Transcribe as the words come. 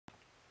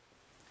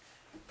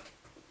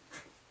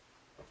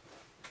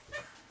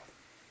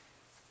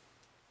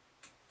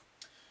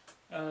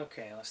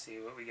Okay, let's see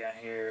what we got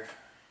here.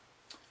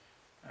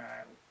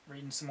 Alright,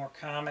 reading some more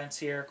comments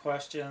here,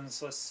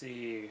 questions. Let's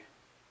see.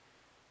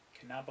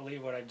 Cannot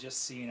believe what I've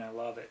just seen. I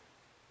love it.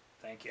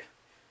 Thank you.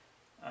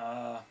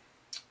 I've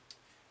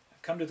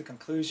come to the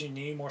conclusion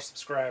you need more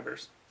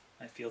subscribers.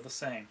 I feel the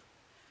same.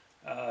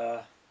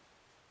 Oh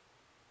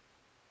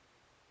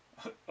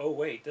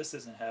wait, this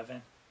isn't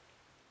heaven.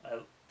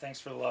 Thanks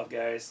for the love,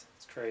 guys.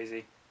 It's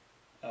crazy.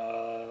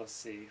 Let's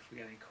see if we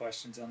got any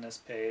questions on this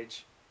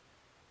page.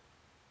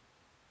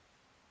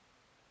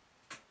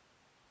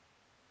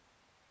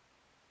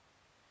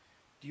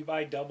 Do you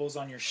buy doubles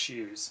on your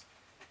shoes?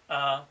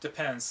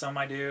 Depends. Some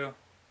I do,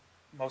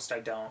 most I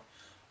don't.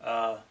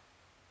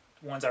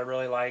 Ones I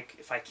really like,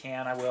 if I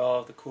can, I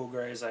will. The cool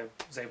grays I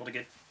was able to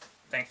get,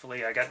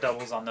 thankfully, I got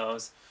doubles on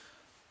those.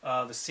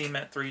 The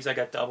cement 3s I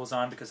got doubles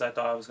on because I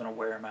thought I was going to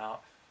wear them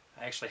out.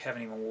 I actually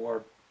haven't even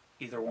wore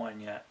either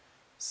one yet.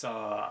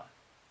 So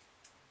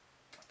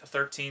the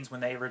 13s,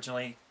 when they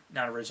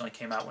not originally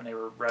came out, when they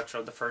were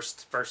retro the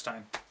first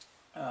time,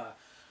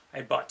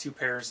 I bought 2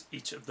 pairs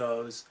each of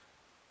those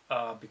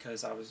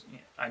because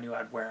I knew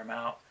I'd wear them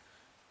out.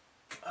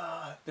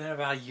 Been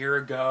about a year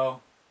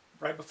ago,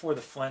 right before the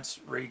Flints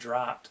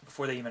re-dropped,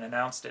 before they even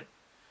announced it,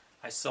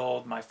 I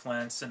sold my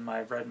Flints in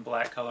my red and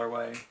black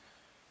colorway,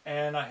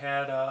 and I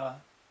had I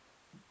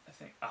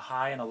think a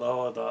high and a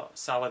low of the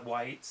solid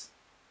whites,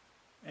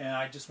 and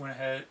I just went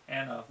ahead,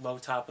 and a low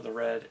top of the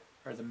red,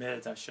 or the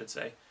mids I should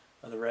say,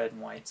 of the red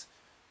and whites.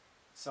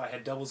 So I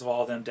had doubles of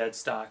all of them dead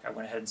stock. I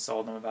went ahead and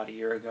sold them about a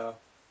year ago,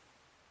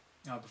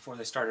 before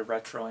they started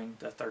retroing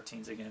the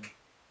 13s again.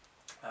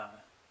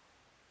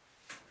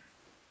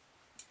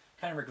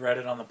 Kind of regret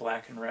it on the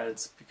black and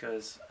reds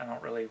because I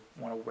don't really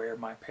want to wear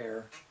my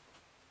pair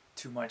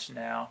too much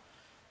now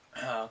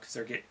because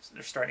they're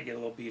starting to get a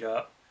little beat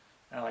up,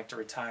 and I like to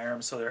retire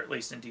them so they're at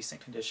least in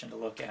decent condition to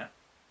look at.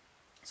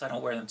 So I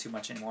don't wear them too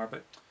much anymore,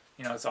 but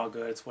you know, it's all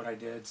good. It's what I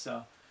did, so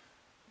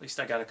at least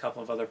I got a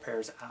couple of other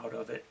pairs out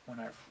of it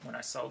when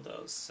I sold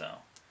those. So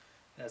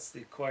that's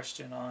the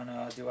question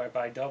on do I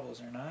buy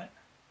doubles or not.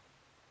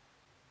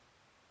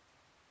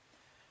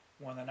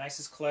 One of the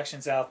nicest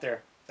collections out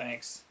there.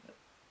 Thanks.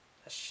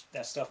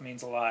 That stuff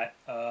means a lot.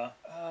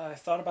 I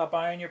thought about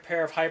buying your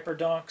pair of Hyper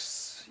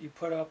Dunks you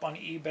put up on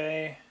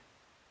eBay.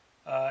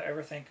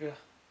 Ever think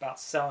about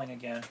selling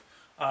again?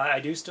 I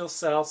do still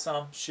sell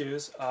some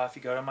shoes if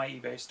you go to my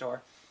eBay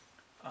store.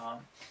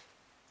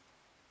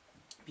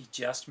 Be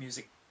Just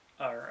Music,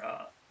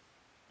 or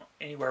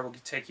anywhere will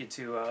take you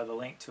to the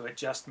link to it,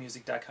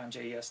 justmusic.com,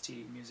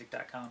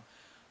 JESTmusic.com.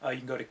 You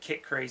can go to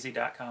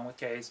kitcrazy.com with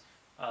K's.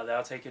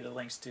 That'll take you to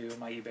links to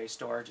my eBay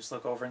store. Just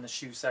look over in the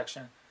shoe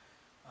section.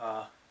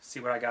 See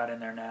what I got in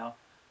there now.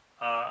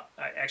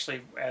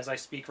 Actually, as I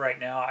speak right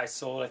now, I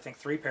sold I think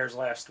 3 pairs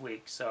last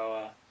week,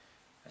 so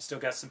I still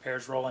got some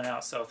pairs rolling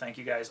out. So thank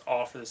you guys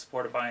all for the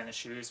support of buying the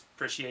shoes.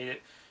 Appreciate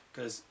it,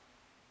 because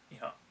you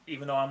know,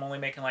 even though I'm only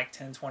making like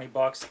 10-20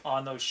 bucks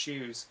on those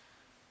shoes,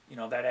 you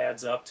know, that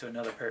adds up to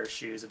another pair of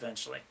shoes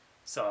eventually.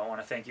 So I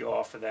want to thank you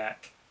all for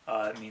that.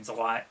 It means a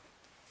lot,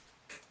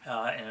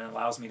 and it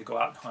allows me to go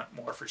out and hunt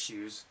more for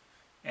shoes.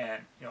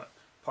 And you know,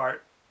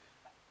 part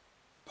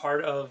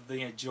of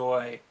the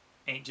joy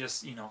ain't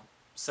just, you know,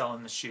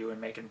 selling the shoe and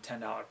making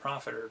 $10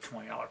 profit or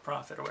 $20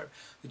 profit or whatever.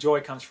 The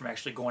joy comes from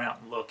actually going out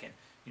and looking,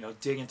 you know,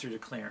 digging through the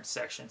clearance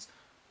sections,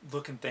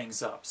 looking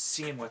things up,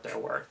 seeing what they're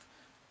worth,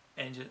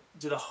 and just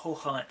do the whole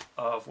hunt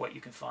of what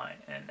you can find.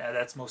 And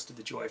that's most of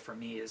the joy for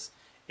me, is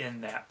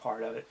in that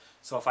part of it.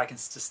 So if I can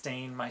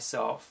sustain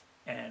myself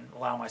and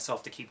allow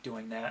myself to keep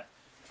doing that,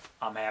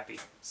 I'm happy.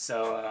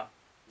 So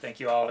thank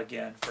you all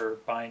again for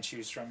buying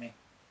shoes from me.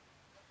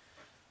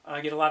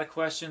 I get a lot of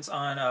questions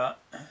on, let's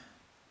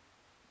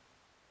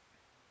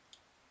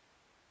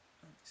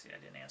see, I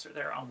didn't answer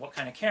there, on what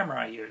kind of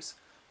camera I use.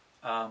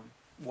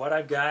 What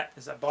I've got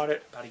is I bought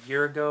it about a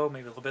year ago,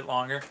 maybe a little bit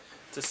longer.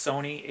 It's a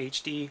Sony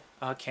HD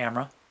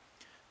camera.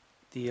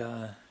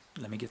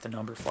 Let me get the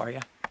number for you.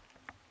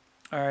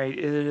 Alright,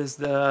 it is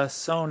the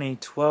Sony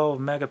 12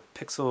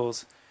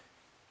 megapixels.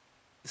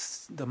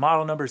 The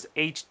model number is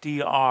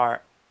HDR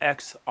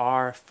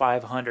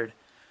XR500.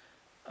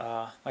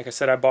 Like I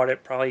said, I bought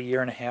it probably a year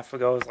and a half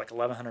ago. It was like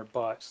 1,100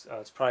 bucks.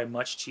 It's probably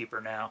much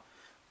cheaper now.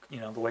 You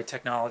know, the way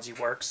technology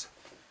works.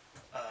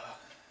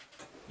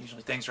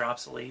 Usually things are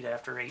obsolete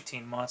after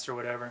 18 months or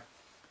whatever.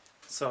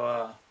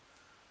 So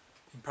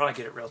you can probably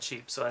get it real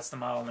cheap. So that's the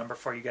model number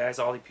for you guys.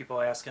 All the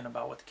people asking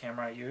about what the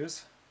camera I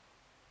use.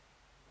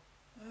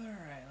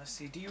 Alright, let's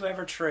see. Do you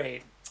ever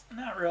trade?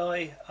 Not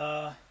really.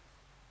 Not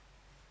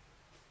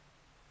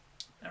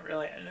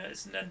really.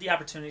 The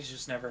opportunities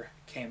just never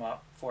came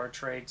up for a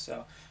trade,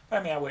 so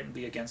I mean, I wouldn't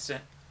be against it,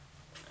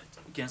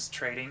 against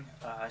trading.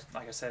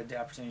 Like I said, the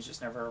opportunities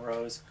just never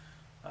arose.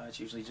 It's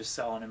usually just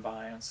selling and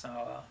buying. So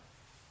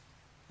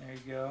there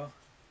you go.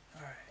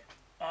 All right,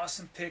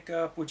 awesome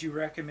pickup. Would you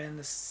recommend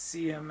the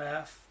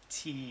CMF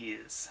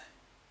tees?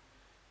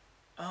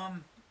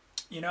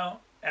 You know,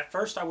 at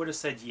first I would have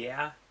said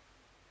yeah,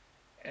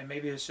 and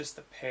maybe it's just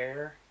the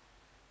pair,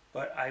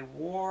 but I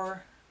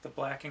wore the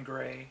black and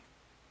gray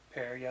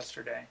pair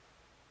yesterday,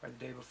 or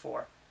the day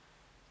before,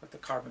 with the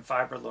carbon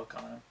fiber look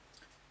on them.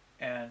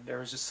 And there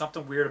was just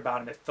something weird about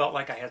them. It felt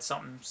like I had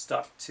something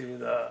stuck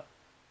to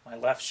my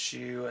left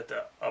shoe at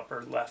the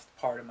upper left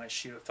part of my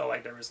shoe. It felt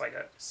like there was like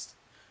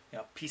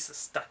a piece of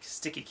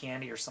sticky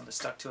candy or something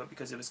stuck to it,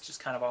 because it was just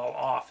kind of all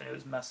off and it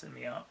was messing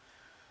me up.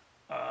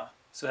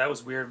 So that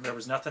was weird. There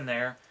was nothing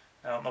there.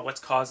 I don't know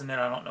what's causing it.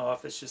 I don't know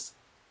if it's just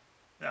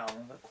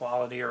the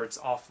quality or it's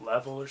off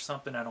level or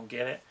something. I don't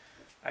get it.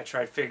 I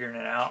tried figuring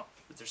it out,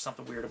 but there's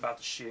something weird about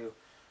the shoe.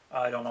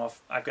 I don't know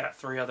if I've got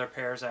 3 other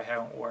pairs I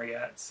haven't wore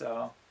yet,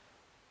 so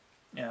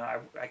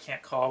I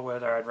can't call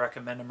whether I'd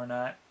recommend them or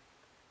not,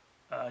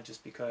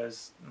 just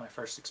because my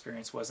first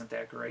experience wasn't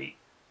that great.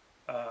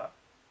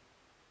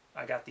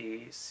 I got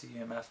the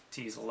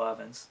CMFT's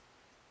 11s,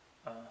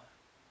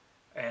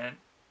 and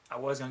I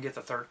was going to get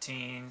the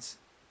 13s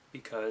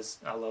because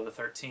I love the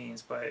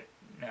 13s, but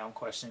now I'm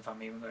questioning if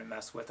I'm even going to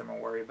mess with them or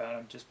worry about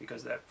them, just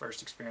because of that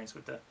first experience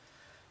with the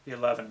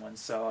 11 ones.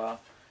 So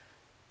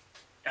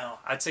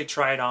I'd say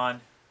try it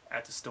on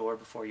at the store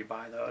before you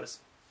buy those.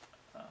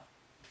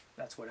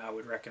 That's what I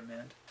would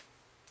recommend.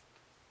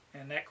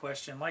 And that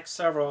question, like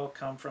several,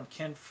 come from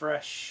Kin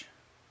Fresh.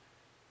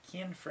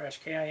 Kin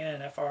Fresh,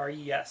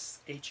 Kinfreshhhh.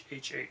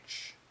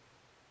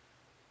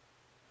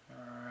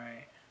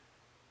 Alright.